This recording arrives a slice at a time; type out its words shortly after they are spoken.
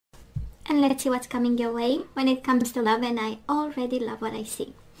and let's see what's coming your way when it comes to love. And I already love what I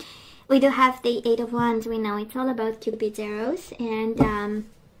see. We do have the Eight of Wands. We know it's all about Cupid's arrows and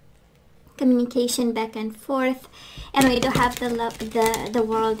communication back and forth. And we do have the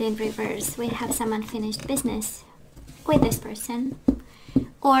World in reverse. We have some unfinished business with this person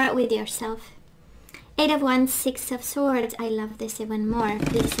or with yourself. Eight of Wands, Six of Swords. I love this even more.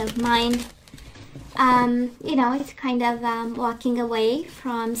 Peace of mind. You know, it's kind of walking away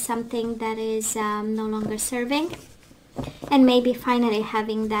from something that is no longer serving, and maybe finally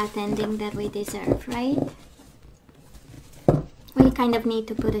having that ending that we deserve, right? We kind of need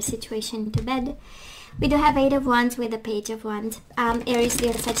to put a situation to bed. We do have Eight of Wands with the Page of Wands. Aries,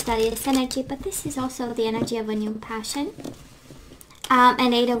 Leo, Sagittarius energy, but this is also the energy of a new passion.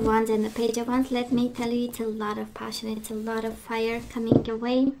 And Eight of Wands and the Page of Wands, let me tell you, it's a lot of passion, it's a lot of fire coming your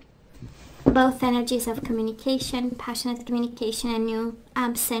way. Both energies of communication, passionate communication, and new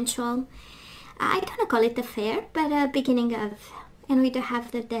sensual, I don't want to call it affair, but a beginning of. And we do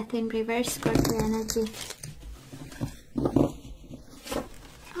have the Death in reverse, Scorpio energy.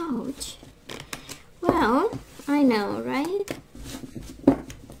 Ouch. Well, I know, right?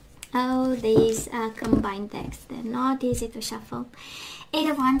 Oh, these combined decks, they're not easy to shuffle. Eight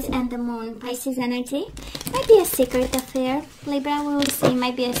of Wands and the Moon, Pisces energy. Might be a secret affair, Libra, we will see.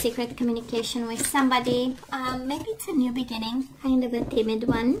 Might be a secret communication with somebody. Maybe it's a new beginning, kind of a timid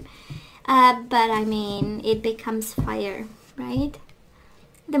one. But I mean, it becomes fire, right?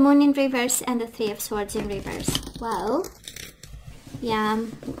 The Moon in reverse and the Three of Swords in reverse. Well, yeah,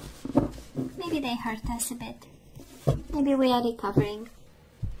 maybe they hurt us a bit. Maybe we are recovering.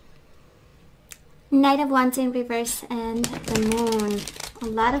 Knight of Wands in reverse and the Moon. A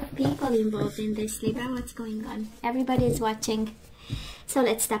lot of people involved in this, Libra. What's going on? Everybody is watching. So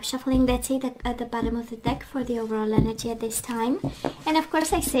let's stop shuffling. Let's see at the bottom of the deck for the overall energy at this time. And of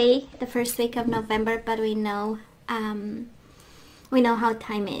course I say the first week of November, but we know how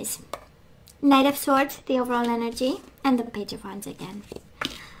time is. Knight of Swords, the overall energy, and the Page of Wands again.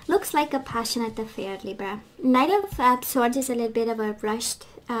 Looks like a passionate affair, Libra. Knight of Swords is a little bit of a rushed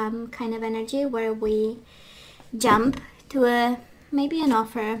kind of energy where we jump to maybe an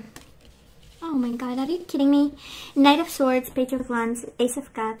offer. Oh my god, are you kidding me? Knight of Swords, Page of Wands, Ace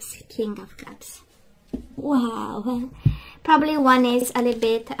of Cups, King of Cups. Wow. Probably one is a little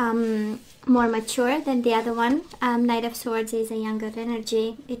bit more mature than the other one. Knight of Swords is a younger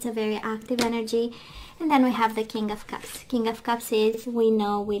energy. It's a very active energy. And then we have the King of Cups. King of Cups is, we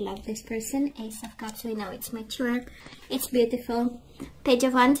know we love this person. Ace of Cups, we know it's mature. It's beautiful. Page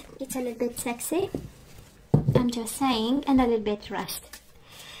of Wands, it's a little bit sexy. I'm just saying. And a little bit rushed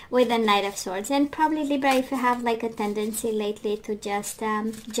with the Knight of Swords. And probably, Libra, if you have like a tendency lately to just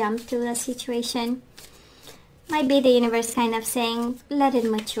jump to a situation, might be the universe kind of saying, let it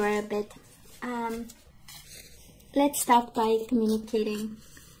mature a bit. Let's start by communicating.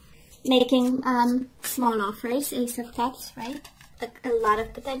 Making small offers, Ace of Cups, right? A lot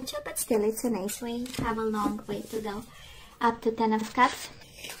of potential, but still it's an ace. We have a long way to go up to 10 of Cups.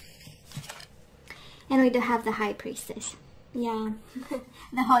 And we do have the High Priestess. Yeah,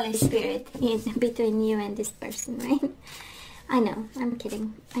 the Holy Spirit in between you and this person, right? I know, I'm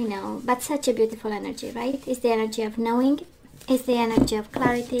kidding, I know, but such a beautiful energy, right? It's the energy of knowing, it's the energy of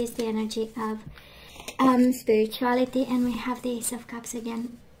clarity, it's the energy of spirituality, and we have the Ace of Cups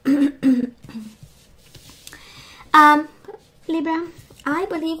again. Libra, I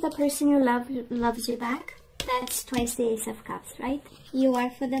believe the person you love loves you back. That's twice the Ace of Cups, right? You are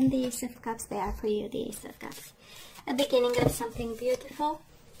for them the Ace of Cups, they are for you the Ace of Cups. A beginning of something beautiful,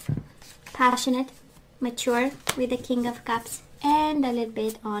 passionate, mature with the King of Cups, and a little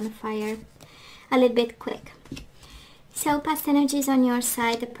bit on fire, a little bit quick. So past energies on your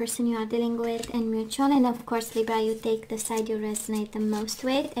side, the person you are dealing with, and mutual. And of course, Libra, you take the side you resonate the most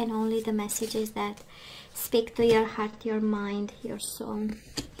with, and only the messages that speak to your heart, your mind, your soul.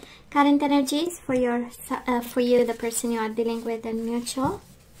 Current energies for you, the person you are dealing with, and mutual.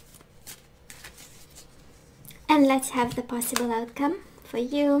 And let's have the possible outcome for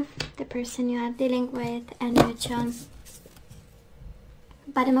you, the person you are dealing with, and mutual.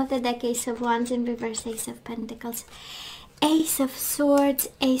 Bottom of the deck, Ace of Wands in reverse, Ace of Pentacles. Ace of Swords,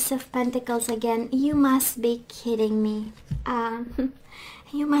 Ace of Pentacles again. You must be kidding me.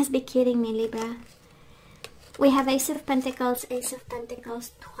 You must be kidding me, Libra. We have Ace of Pentacles,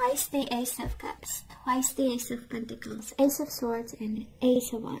 twice the Ace of Cups, twice the Ace of Pentacles, Ace of Swords, and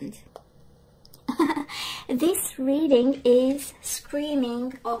Ace of Wands. This reading is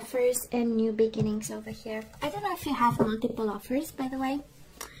screaming offers and new beginnings over here. I don't know if you have multiple offers, by the way.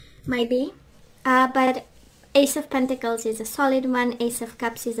 Might be. But Ace of Pentacles is a solid one. Ace of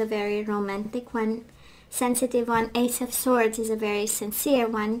Cups is a very romantic one, sensitive one. Ace of Swords is a very sincere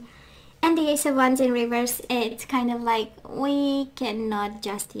one. And the Ace of Wands in reverse, it's kind of like, we cannot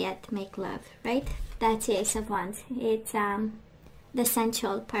just yet make love, right? That's the Ace of Wands. It's the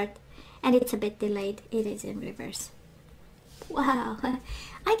sensual part, and it's a bit delayed. It is in reverse. Wow,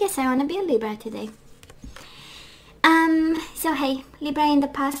 I guess I want to be a Libra today. So hey, Libra, in the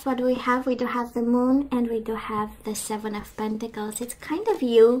past, what do we have? We do have the Moon, and we do have the Seven of Pentacles. It's kind of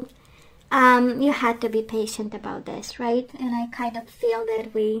you. You had to be patient about this, right? And I kind of feel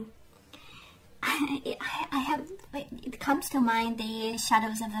that it comes to mind the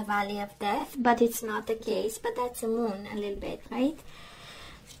shadows of the Valley of Death, but it's not the case. But that's the Moon a little bit, right?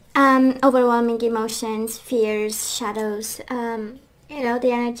 Overwhelming emotions, fears, shadows, you know,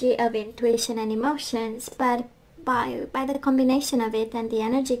 the energy of intuition and emotions, but by the combination of it and the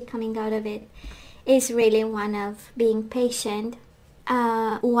energy coming out of it is really one of being patient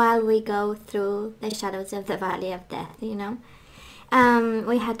while we go through the shadows of the Valley of Death, you know.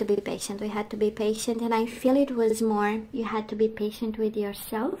 We had to be patient, and I feel it was more, you had to be patient with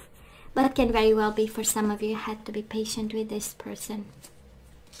yourself, but can very well be for some of you, had to be patient with this person.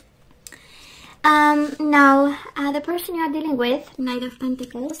 Now, the person you are dealing with, Knight of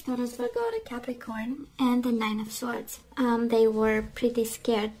Pentacles, Taurus, Virgo, Capricorn, and the Nine of Swords. They were pretty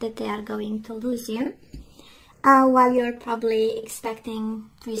scared that they are going to lose you, while you're probably expecting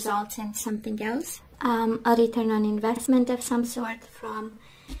results in something else. A return on investment of some sort from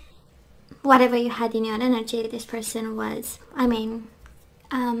whatever you had in your energy. This person was, I mean,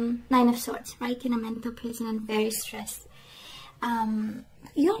 Nine of Swords, right? In a mental prison and very stressed.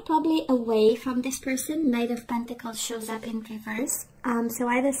 You're probably away from this person. Knight of Pentacles shows up in reverse. So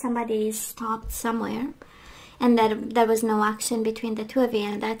either somebody is stopped somewhere and that there was no action between the two of you,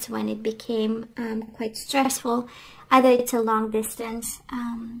 and that's when it became quite stressful. Either it's a long distance,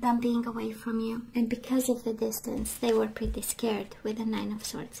 them being away from you, and because of the distance, they were pretty scared with the Nine of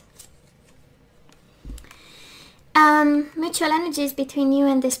Swords. Mutual energies between you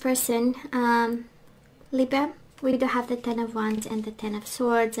and this person, Libra. We do have the Ten of Wands and the Ten of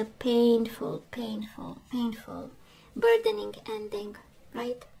Swords, a painful, burdening ending,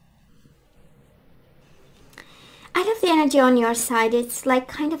 right? I love the energy on your side. It's like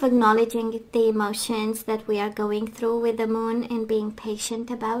kind of acknowledging the emotions that we are going through with the Moon and being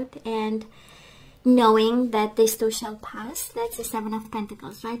patient about, and knowing that this too shall pass. That's the Seven of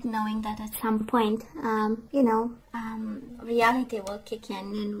Pentacles, right? Knowing that at some point, you know, reality will kick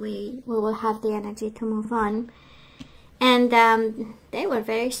in and we will have the energy to move on. And they were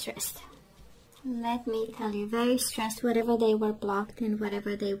very stressed. Let me tell you, very stressed, whatever they were blocked and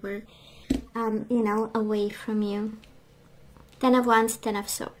whatever they were, you know, away from you. Ten of Wands, Ten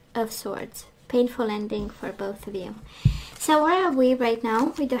of Swords. Painful ending for both of you. So where are we right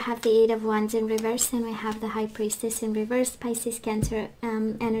now? We do have the Eight of Wands in reverse, and we have the High Priestess in reverse, Pisces, Cancer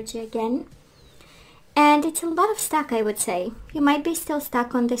energy again. And it's a lot of stuck, I would say. You might be still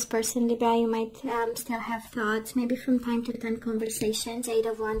stuck on this person, Libra. You might still have thoughts, maybe from time to time conversations. Eight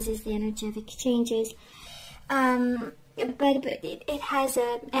of Wands is the energy of exchanges. But it has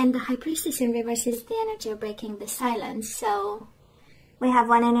a... And the High Priestess in reverse is the energy of breaking the silence. So we have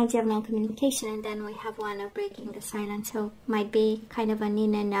one energy of non-communication, and then we have one of breaking the silence. So might be kind of an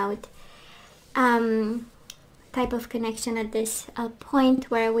in and out type of connection at this point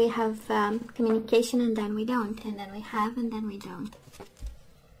where we have communication and then we don't, and then we have and then we don't.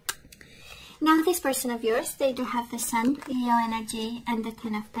 Now this person of yours, they do have the Sun, Leo energy, and the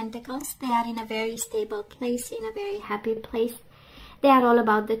Ten of Pentacles. They are in a very stable place, in a very happy place. They are all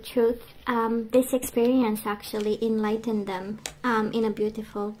about the truth. This experience actually enlightened them in a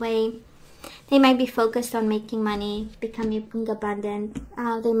beautiful way. They might be focused on making money, becoming abundant.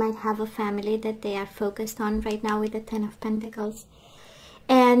 They might have a family that they are focused on right now with the Ten of Pentacles.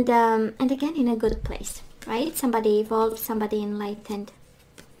 And again, in a good place, right? Somebody evolved, somebody enlightened.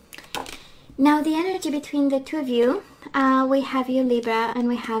 Now, the energy between the two of you, we have you, Libra, and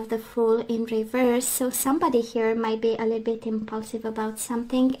we have the Fool in reverse. So somebody here might be a little bit impulsive about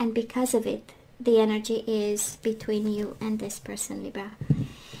something, and because of it, the energy is between you and this person, Libra.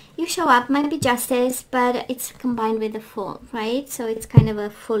 You show up, might be justice, but it's combined with the Fool, right? So it's kind of a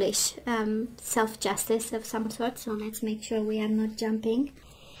foolish self-justice of some sort. So let's make sure we are not jumping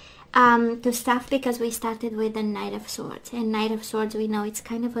to stuff, because we started with the Knight of Swords. And Knight of Swords, we know it's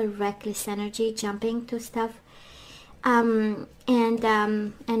kind of a reckless energy, jumping to stuff. And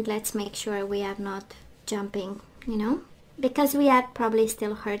let's make sure we are not jumping, you know, because we are probably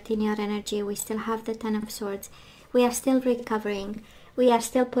still hurt in your energy. We still have the Ten of Swords. We are still recovering. We are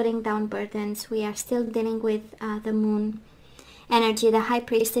still putting down burdens. We are still dealing with the moon energy, the high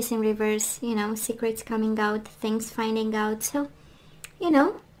priestess in reverse, you know, secrets coming out, things finding out. So, you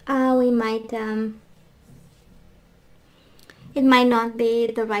know, we might, it might not be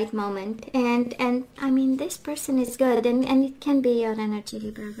the right moment. And I mean, this person is good, and it can be your energy,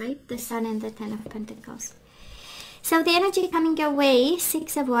 Libra, right? The Sun and the Ten of Pentacles. So the energy coming your way,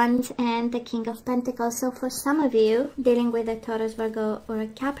 Six of Wands and the King of Pentacles. So for some of you dealing with a Taurus, Virgo, or a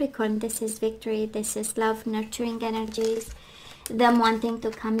Capricorn, this is victory, this is love, nurturing energies, them wanting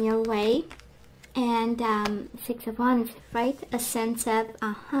to come your way. And Six of Wands, right? A sense of,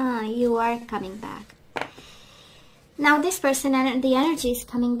 you are coming back. Now this person, and the energy is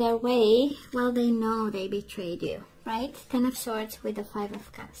coming their way, well, they know they betrayed you, right? Ten of Swords with the Five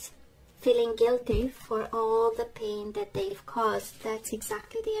of Cups. Feeling guilty for all the pain that they've caused. That's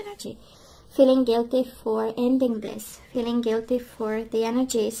exactly the energy. Feeling guilty for ending this. Feeling guilty for the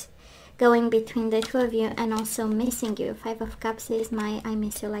energies going between the two of you, and also missing you. Five of Cups is my I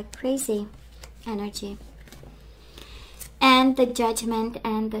miss you like crazy energy. And the Judgment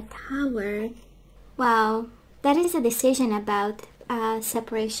and the Tower. Wow, that is a decision about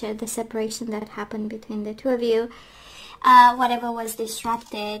separation, the separation that happened between the two of you. Whatever was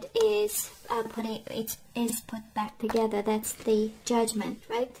disrupted is put back together. That's the Judgment,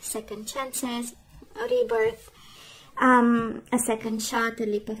 right? Second chances, a rebirth, a second shot, a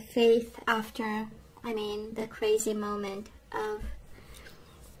leap of faith after, I mean, the crazy moment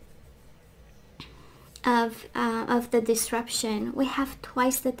of the disruption. We have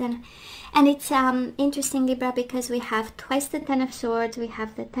twice the Ten, and it's interesting, Libra, because we have twice the Ten of Swords, we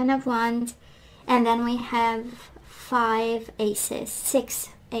have the Ten of Wands, and then we have 5 aces, 6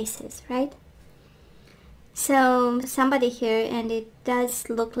 aces, right? So somebody here, and it does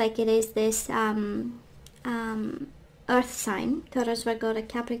look like it is this earth sign, Taurus, Virgo, or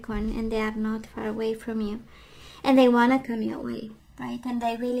Capricorn, and they are not far away from you, and they want to come your way, right? And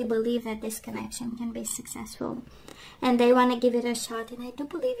they really believe that this connection can be successful, and they want to give it a shot. And I do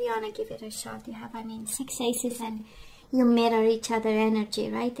believe you want to give it a shot. You have, I mean, 6 aces, and you mirror each other energy,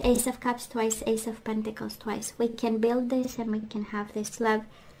 right? Ace of Cups twice, Ace of Pentacles twice. We can build this, and we can have this love,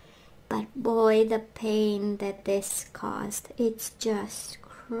 but boy, the pain that this caused, it's just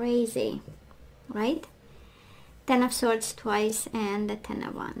crazy, right? Ten of Swords twice, and the Ten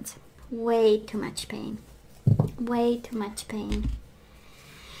of Wands. Way too much pain. Way too much pain.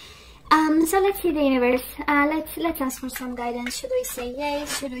 So let's see the universe. Let's ask for some guidance. Should we say yay?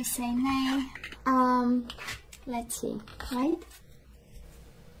 Should we say nay? Let's see, right?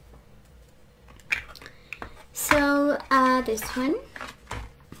 So this one,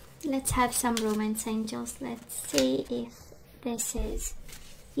 let's have some romance angels. Let's see if this is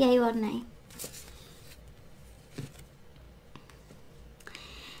yay or nay.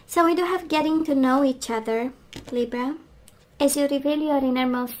 So we do have getting to know each other, Libra. As you reveal your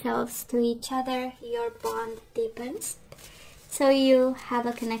innermost selves to each other, your bond deepens. So you have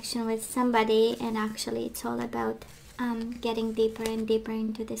a connection with somebody, and actually it's all about getting deeper and deeper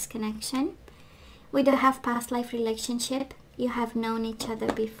into this connection. We do have past life relationship. You have known each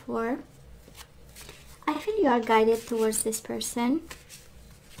other before. I feel you are guided towards this person.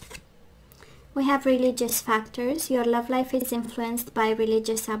 We have religious factors. Your love life is influenced by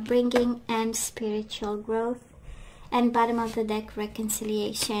religious upbringing and spiritual growth. And bottom of the deck,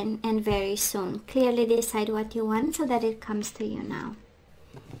 reconciliation, and very soon. Clearly decide what you want so that it comes to you now.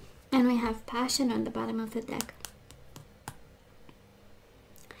 And we have passion on the bottom of the deck.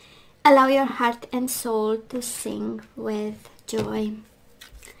 Allow your heart and soul to sing with joy.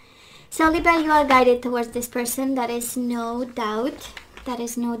 So Libra, you are guided towards this person. That is no doubt. That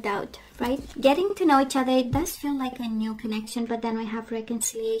is no doubt, right? Getting to know each other, it does feel like a new connection, but then we have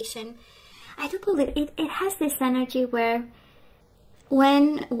reconciliation. I do believe it has this energy where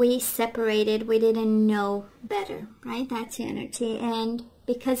when we separated, we didn't know better, right? That's the energy. And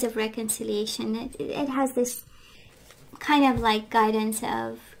because of reconciliation, it has this kind of like guidance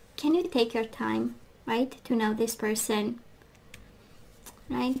of, can you take your time, right, to know this person,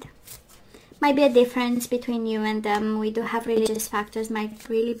 right? Might be a difference between you and them. We do have religious factors, might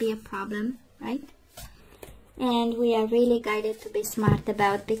really be a problem, right? And we are really guided to be smart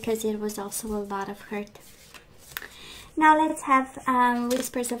about, because it was also a lot of hurt. Now let's have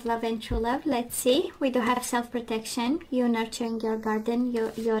whispers of love and true love. Let's see. We do have self-protection. You nurturing your garden,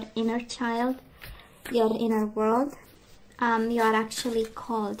 your inner child, your inner world. You are actually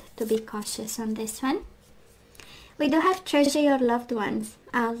called to be cautious on this one. We do have treasure your loved ones.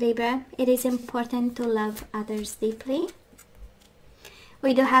 Libra, it is important to love others deeply.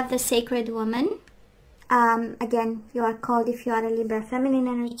 We do have the sacred woman. Again, you are called, if you are a Libra feminine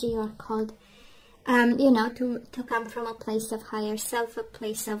energy, you are called, you know, to come from a place of higher self, a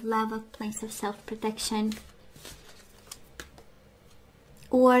place of love, a place of self-protection,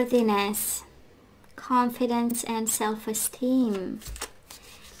 worthiness, confidence, and self-esteem.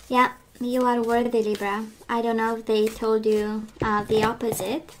 Yeah, you are worthy, Libra. I don't know if they told you the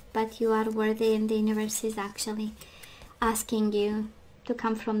opposite, but you are worthy, and the universe is actually asking you to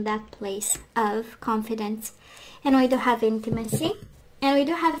come from that place of confidence. And we do have intimacy, and we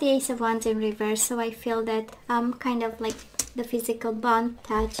do have the Ace of Wands in reverse, so I feel that kind of like the physical bond,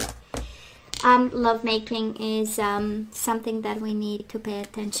 touch, love making is something that we need to pay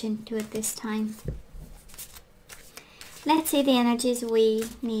attention to at this time. Let's see the energies we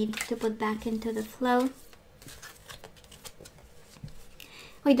need to put back into the flow.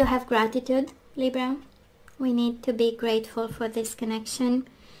 We do have gratitude, Libra. We need to be grateful for this connection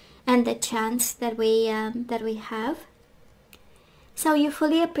and the chance that we have. So you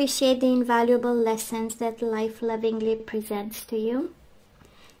fully appreciate the invaluable lessons that life lovingly presents to you.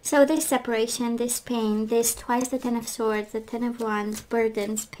 So this separation, this pain, this twice the Ten of Swords, the Ten of Wands,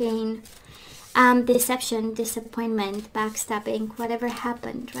 burdens, pain, deception, disappointment, backstabbing, whatever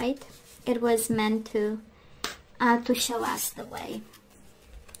happened, right? It was meant to show us the way.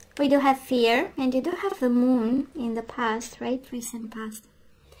 We do have fear, and you do have the moon in the past, right? Recent past.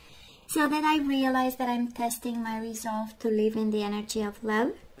 So then I realized that I'm testing my resolve to live in the energy of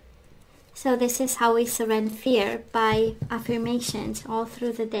love. So this is how we surrender fear, by affirmations all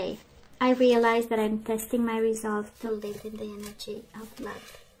through the day. I realized that I'm testing my resolve to live in the energy of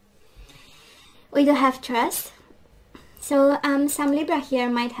love. We do have trust. So some Libra here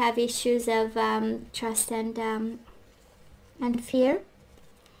might have issues of trust and fear.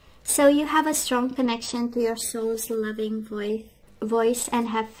 So you have a strong connection to your soul's loving voice and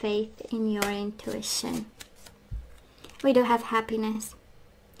have faith in your intuition. We do have happiness.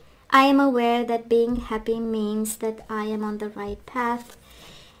 I am aware that being happy means that I am on the right path.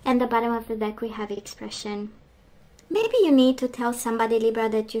 And the bottom of the deck we have expression. Maybe you need to tell somebody, Libra,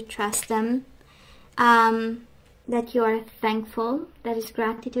 that you trust them, that you are thankful. That is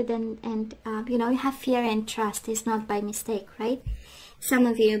gratitude, and you know, you have fear and trust is not by mistake, right? Some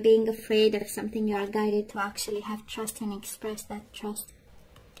of you being afraid of something, you are guided to actually have trust and express that trust.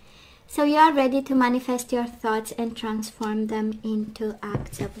 So you are ready to manifest your thoughts and transform them into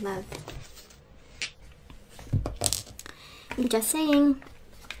acts of love. I'm just saying.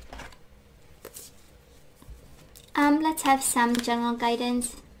 Let's have some general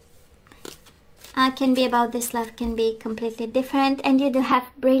guidance. Can be about this love, can be completely different, and you do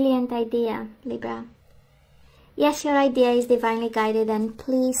have brilliant idea, Libra. Yes, your idea is divinely guided, and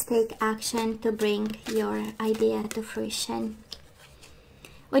please take action to bring your idea to fruition.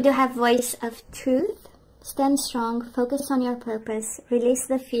 We do have voice of truth. Stand strong, focus on your purpose, release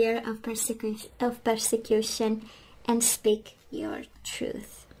the fear of persecution, and speak your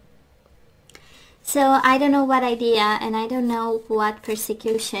truth. So I don't know what idea and I don't know what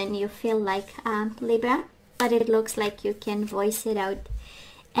persecution you feel like, Libra, but it looks like you can voice it out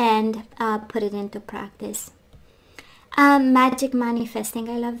and put it into practice. Magic manifesting,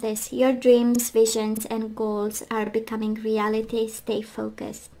 I love this. Your dreams, visions, and goals are becoming reality. Stay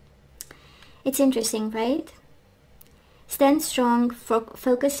focused. It's interesting, right? Stand strong,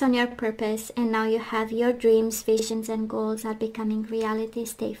 focus on your purpose, and now you have your dreams, visions, and goals are becoming reality.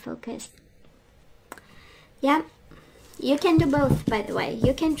 Stay focused. Yeah, you can do both, by the way.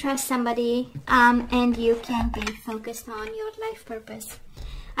 You can trust somebody and you can be focused on your life purpose.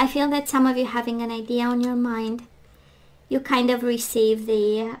 I feel that some of you having an idea on your mind, you kind of receive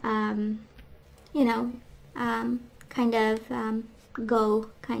the, you know, kind of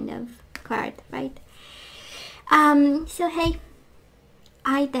go kind of card, right? So hey,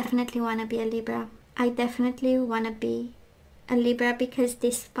 I definitely want to be a Libra. I definitely want to be a Libra because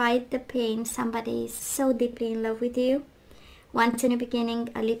despite the pain, somebody is so deeply in love with you. Once in the beginning,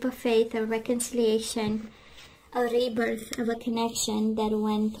 a leap of faith, a reconciliation, a rebirth of a connection that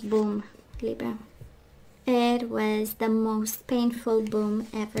went boom, Libra. It was the most painful boom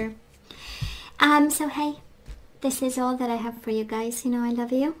ever. So hey, this is all that I have for you guys. You know I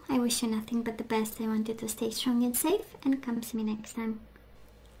love you. I wish you nothing but the best. I want you to stay strong and safe, and come see me next time.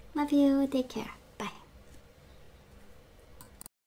 Love you. Take care.